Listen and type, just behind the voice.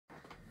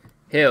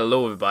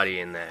Hello everybody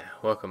and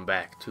welcome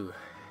back to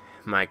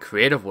my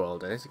creative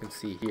world. And as you can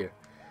see here,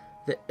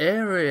 the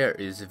area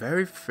is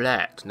very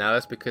flat. Now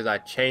that's because I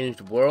changed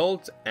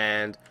worlds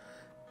and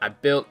I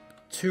built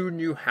two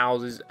new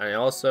houses, and I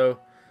also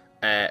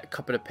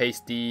copy and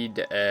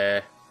pasted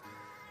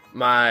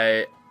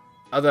my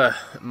other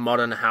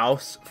modern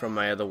house from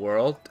my other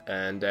world,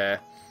 and I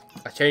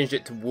changed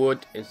it to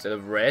wood instead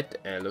of red,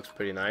 and it looks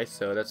pretty nice.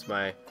 So that's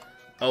my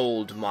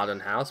old modern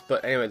house.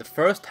 But anyway, the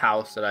first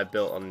house that I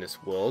built on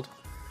this world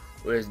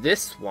was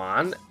this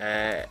one.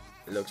 It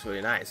looks really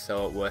nice,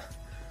 so we'll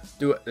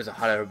do it. There's a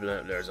hot air balloon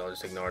up there, so I'll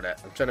just ignore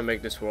that. I'm trying to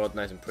make this world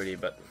nice and pretty,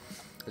 but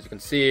as you can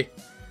see,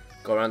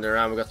 go around and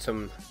around, we've got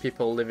some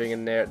people living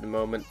in there at the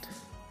moment,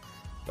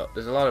 but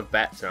there's a lot of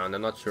bats around.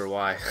 I'm not sure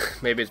why.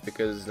 Maybe it's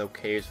because there's no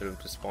caves for them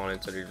to spawn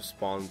in, so they just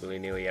spawn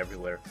willy-nilly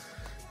everywhere.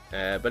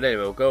 But anyway,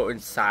 we'll go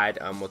inside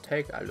and we'll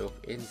take a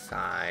look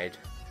inside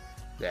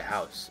the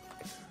house.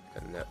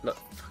 And look,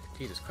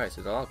 Jesus Christ,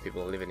 there's a lot of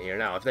people living here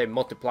now. If they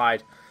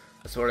multiplied,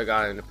 I swear to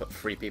God, I'm gonna put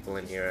 3 people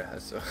in here.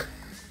 So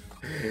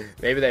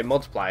maybe they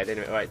multiplied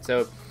anyway. Right,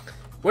 so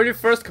when you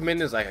first come in,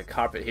 there's like a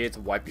carpet here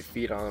to wipe your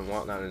feet on and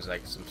whatnot. And there's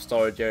like some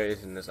storage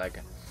areas, and there's like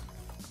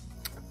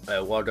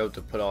a wardrobe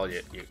to put all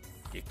your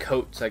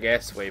coats, I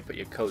guess, where you put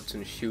your coats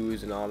and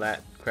shoes and all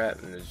that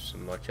crap. And there's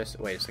some more chests.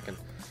 Wait a second,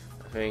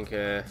 I think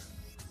oh,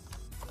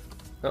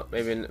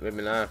 maybe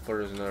not. I thought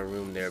there's another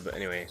room there, but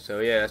anyway. So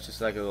yeah, that's just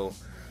like a little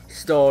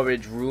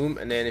storage room.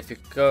 And then if you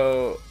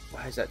go,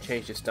 why does that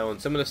change the stone?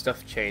 Some of the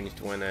stuff changed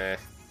when I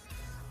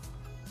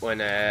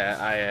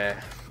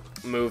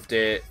moved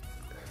it.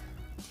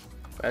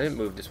 I didn't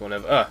move this one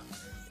over.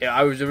 Yeah,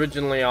 I was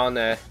originally on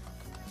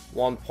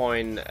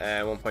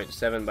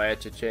 1.7, but I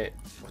had to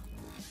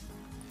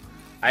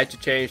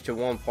change to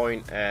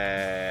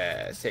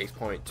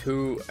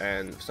 1.6.2,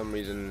 and for some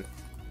reason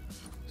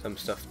some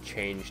stuff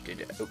changed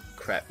it. Oh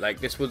crap! Like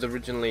this was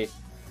originally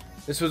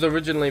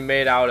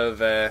made out of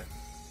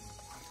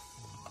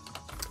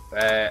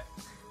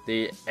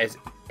the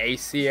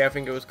AC, I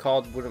think it was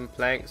called, wooden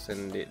planks,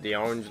 and the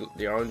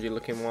orangey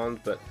looking ones,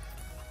 but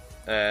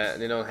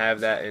they don't have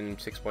that in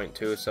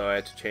 6.2, so I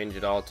had to change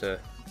it all to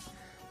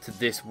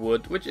this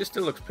wood, which it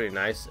still looks pretty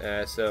nice.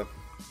 So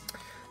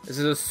this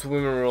is a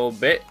swimming pool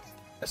bit,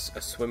 a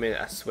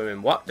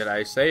swimming what did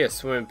I say? A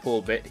swimming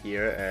pool bit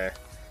here.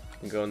 You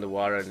can go in the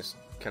water, and it's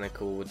kind of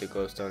cool with the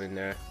glowstone in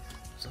there.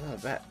 There's a lot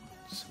of bats.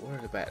 Where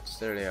are the bats?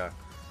 There they are.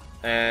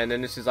 And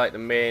then this is like the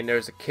main.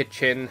 There's a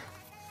kitchen.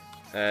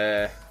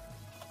 There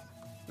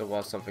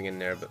was something in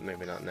there, but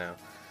maybe not now.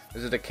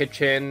 This is the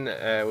kitchen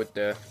with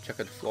the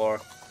checkered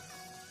floor.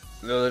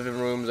 The living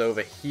room's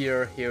over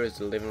here. Here is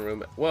the living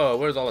room. Whoa,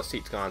 where's all the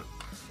seats gone?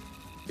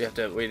 We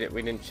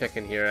didn't check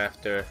in here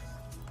after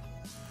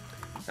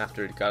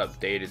it got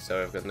updated,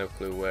 so I've got no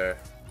clue where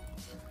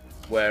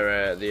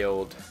the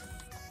old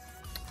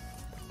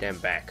damn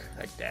back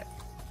like that.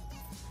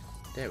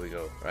 There we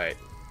go. Right.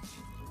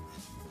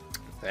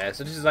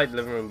 So this is like the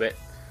living room bit.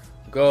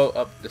 Go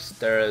up the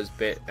stairs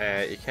bit.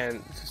 You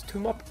can. There's 2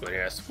 more people in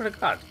here. I swear to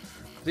God,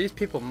 these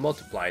people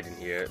multiplied in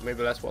here.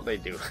 Maybe that's what they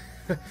do.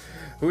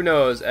 Who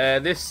knows?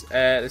 This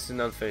is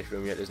an unfinished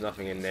room yet. There's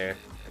nothing in there.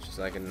 It's just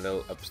like a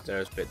little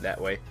upstairs bit that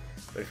way.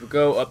 But if we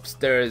go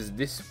upstairs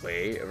this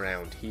way,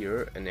 around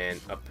here, and then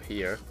up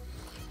here,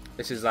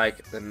 this is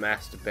like the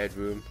master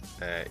bedroom.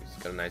 It's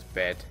got a nice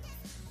bed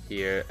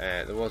here.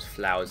 There was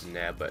flowers in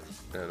there, but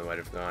I don't know where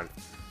they've gone.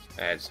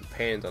 There's some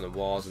paintings on the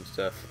walls and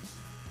stuff.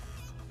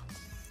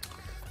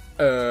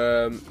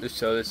 So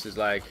this is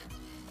like,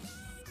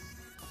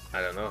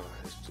 I don't know,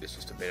 it's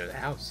just a bit of the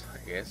house, I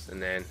guess.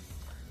 And then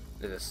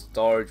there's a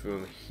storage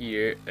room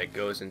here that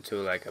goes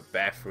into like a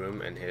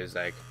bathroom, and here's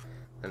like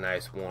a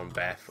nice warm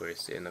bath where you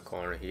sit in the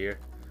corner here.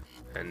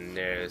 And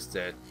there's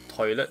the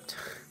toilet.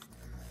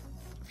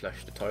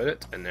 Flush the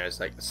toilet, and there's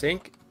like the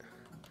sink.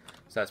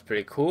 So that's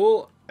pretty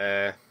cool.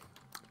 Where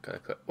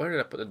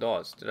did I put the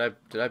doors? Did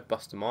I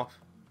bust them off?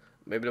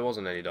 Maybe there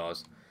wasn't any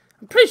doors.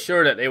 I'm pretty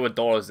sure that there were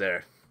doors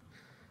there.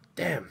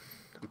 Damn,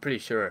 I'm pretty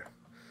sure.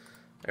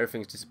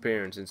 Everything's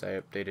disappearing since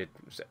I updated,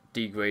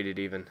 degraded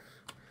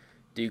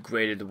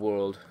the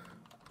world.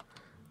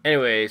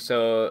 Anyway,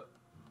 so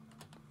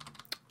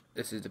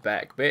this is the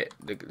back bit.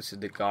 This is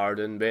the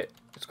garden bit.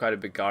 It's quite a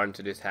big garden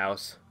to this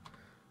house.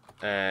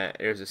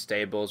 There's the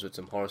stables with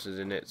some horses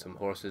in it. Some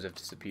horses have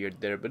disappeared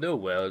there, but oh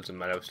well, it doesn't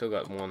matter. I've still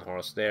got 1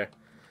 horse there.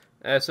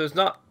 So it's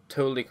not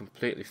totally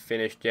completely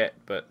finished yet,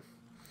 but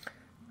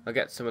I'll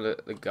get some of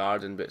the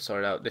garden bit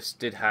sorted out. This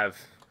did have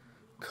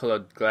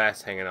colored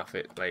glass hanging off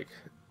it, like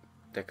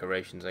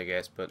decorations, I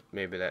guess, but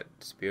maybe that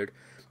disappeared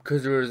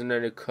because there isn't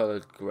any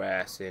colored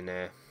grass in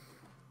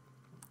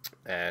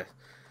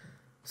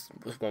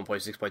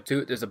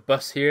 1.6.2. There's a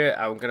bus here.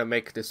 I'm gonna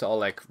make this all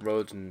like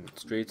roads and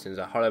streets, and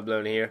there's a hollow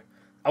blown here.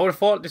 I would have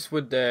thought this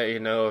would, you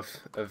know,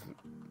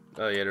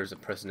 oh yeah, there's a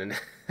person in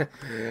there.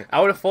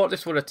 I would have thought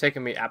this would have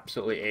taken me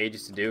absolutely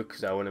ages to do,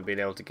 because I wouldn't have been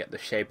able to get the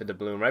shape of the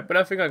balloon right. But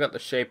I think I got the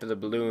shape of the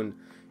balloon,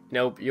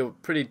 you know,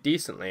 pretty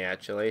decently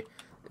actually.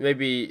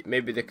 Maybe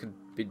they could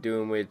be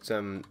doing with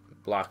some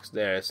blocks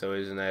there, so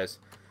it isn't as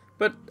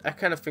But I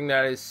kind of think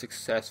that is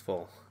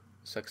successful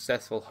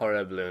hot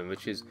air balloon,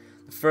 which is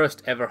the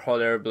first ever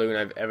hot air balloon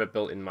I've ever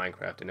built in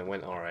Minecraft, and it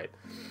went alright.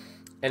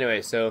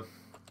 Anyway, so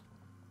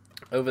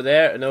over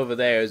there and over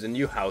there is a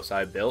new house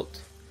I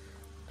built.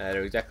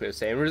 They're exactly the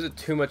same. There isn't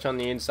too much on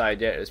the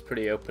inside yet. It's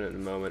pretty open at the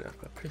moment.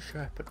 I'm pretty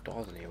sure I put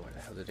doors in here. Where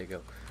the hell did they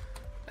go?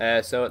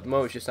 So at the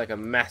moment it's just like a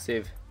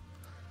massive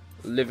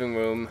living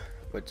room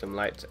with some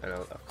lights and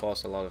of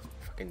course a lot of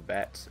fucking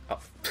bats. Oh.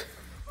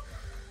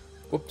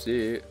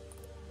 Whoopsie.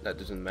 That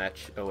doesn't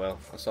match. Oh well,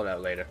 I'll sort it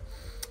out later.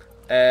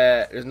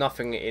 There's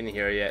nothing in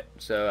here yet,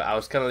 so I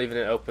was kind of leaving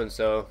it open,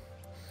 so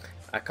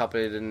I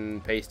copied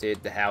and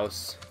pasted the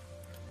house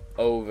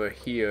over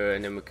here,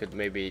 and then we could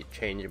maybe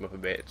change them up a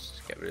bit.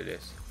 Just get rid of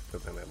this.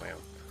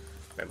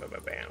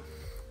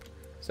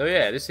 So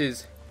yeah, this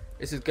is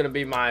gonna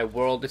be my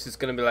world. This is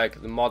gonna be like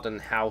the modern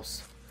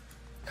house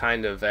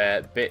kind of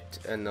bit,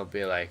 and there'll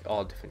be like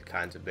all different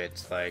kinds of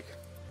bits, like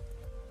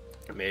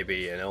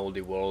maybe an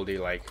oldie worldy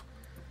like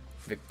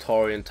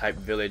Victorian type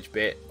village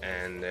bit,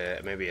 and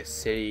maybe a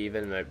city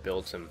even. Might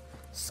build some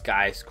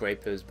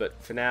skyscrapers, but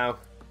for now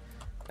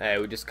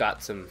we just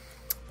got some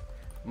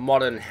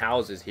modern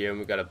houses here, and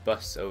we've got a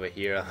bus over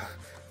here. I'll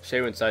show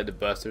you inside the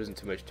bus. There isn't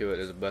too much to it.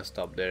 There's a bus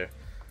stop there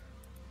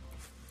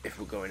if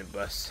we're going to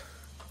bus.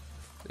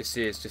 This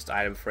is just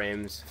item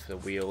frames for the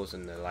wheels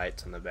and the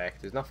lights on the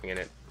back. There's nothing in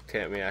it.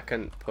 I mean, I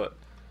couldn't put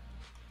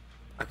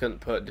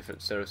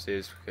different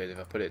surfaces, because if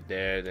I put it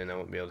there, then I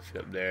won't be able to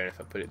fit up there, and if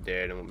I put it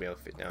there, then I won't be able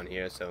to fit down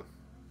here. So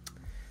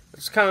I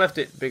just kind of left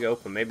it big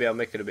open. Maybe I'll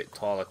make it a bit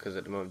taller, because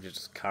at the moment there's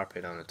just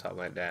carpet on the top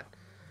like that.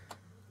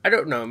 I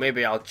don't know,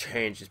 maybe I'll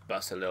change this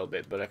bus a little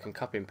bit, but I can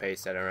copy and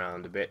paste that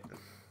around a bit.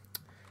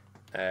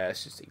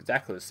 It's just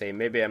exactly the same.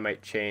 Maybe I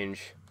might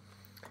change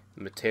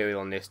the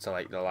material on this to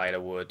like the lighter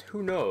wood.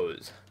 Who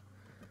knows?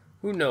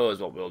 Who knows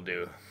what we'll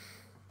do?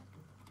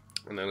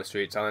 And on the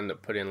streets, I'll end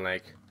up putting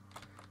like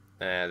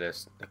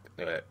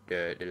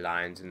the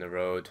lines in the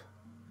road.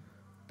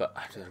 But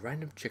there's a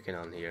random chicken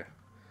on here.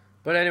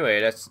 But anyway,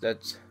 that's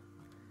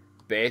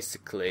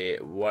basically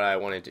what I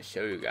wanted to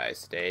show you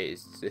guys today.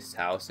 Is this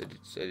house. I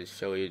just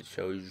show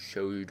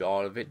you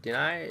all of it, didn't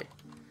I?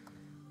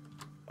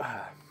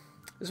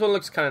 This one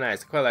looks kind of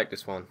nice. I quite like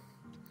this one.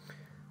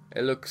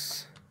 It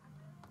looks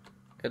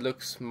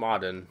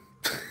modern.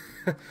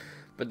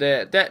 But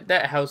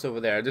that house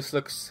over there, this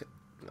looks,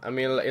 I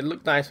mean, it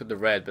looked nice with the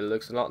red, but it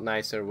looks a lot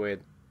nicer with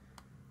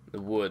the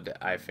wood,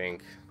 I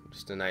think.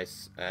 Just a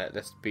nice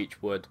that's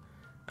beech wood,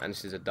 and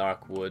this is a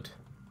dark wood.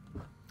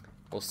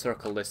 We'll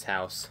circle this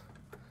house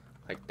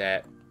like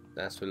that.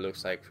 That's what it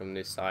looks like from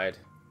this side,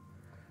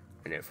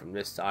 and then from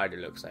this side it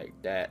looks like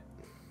that,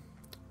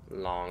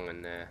 long,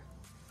 and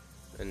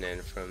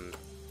then from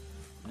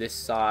this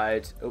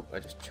side, oh, I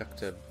just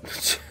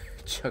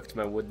chucked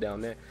my wood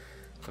down there.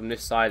 From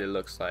this side it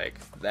looks like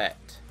that.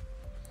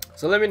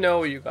 So let me know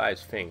what you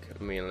guys think.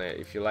 I mean,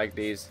 if you like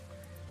these,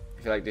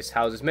 if you like these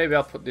houses, maybe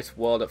I'll put this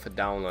world up for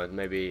download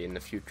maybe in the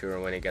future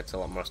when it gets a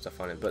lot more stuff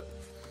on it. But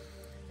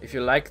if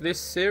you like this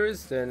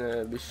series,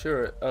 then be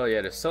sure. Oh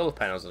yeah, the solar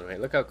panels on it.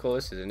 Look how cool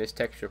this is. In this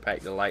texture pack,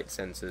 the light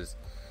sensors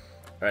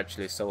are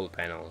actually solar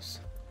panels.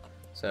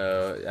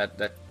 So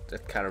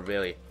that kind of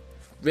really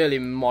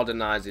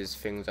modernizes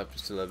things up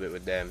just a little bit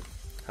with them.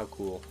 How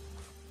cool.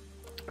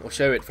 I'll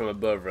show it from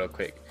above real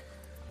quick.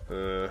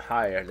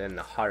 Higher than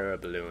the hot air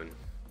balloon.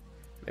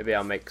 Maybe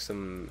I'll make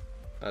some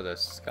other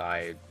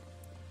sky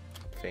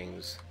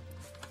things.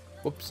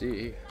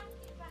 Whoopsie.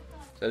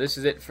 So this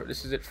is it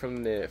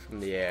from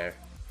the air.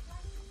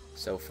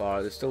 So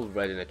far, there's still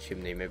red in the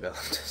chimney. Maybe I'll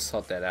just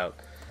sort that out.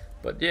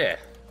 But yeah,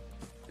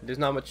 there's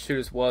not much to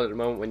this world at the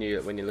moment when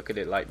you look at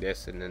it like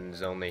this, and then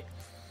there's only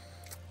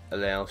a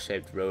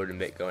L-shaped road and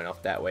bit going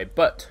off that way.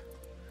 But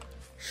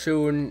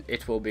soon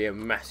it will be a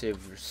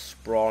massive,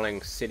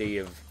 sprawling city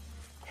of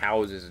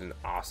houses and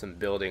awesome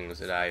buildings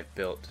that I've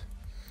built.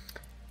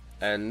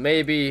 And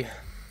maybe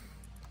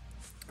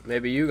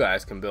you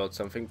guys can build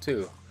something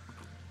too,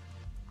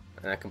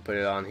 and I can put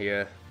it on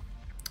here.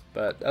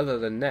 But other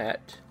than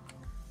that,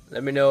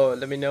 let me know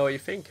what you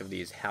think of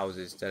these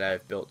houses that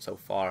I've built so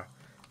far,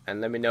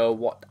 and let me know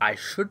what I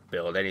should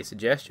build, any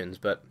suggestions.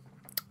 But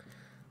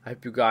I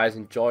hope you guys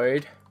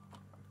enjoyed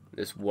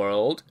this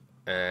world,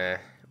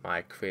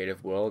 my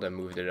creative world. I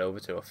moved it over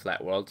to a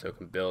flat world so I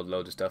can build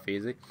loads of stuff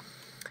easy.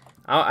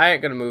 I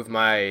ain't gonna move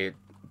my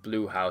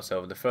blue house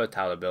over, the first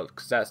tower I built,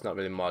 because that's not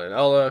really modern.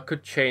 Although I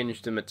could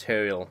change the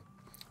material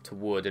to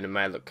wood and it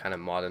might look kind of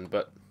modern,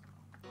 but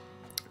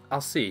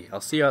I'll see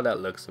how that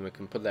looks, and we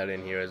can put that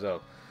in here as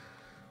well.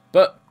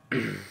 But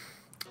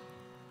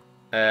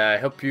I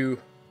hope you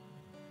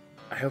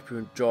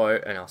enjoy,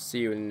 and I'll see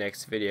you in the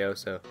next video.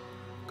 So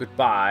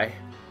goodbye,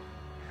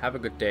 have a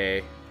good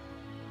day.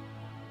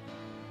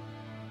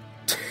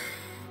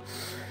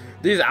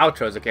 These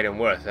outros are getting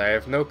worse. I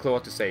have no clue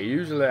what to say.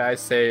 Usually I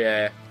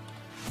say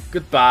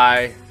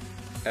goodbye.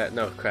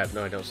 No, crap.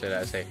 No, I don't say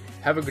that. I say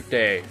have a good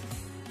day.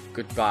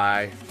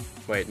 Goodbye.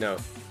 Wait, no.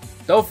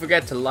 Don't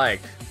forget to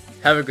like.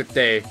 Have a good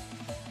day.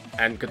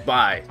 And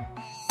goodbye.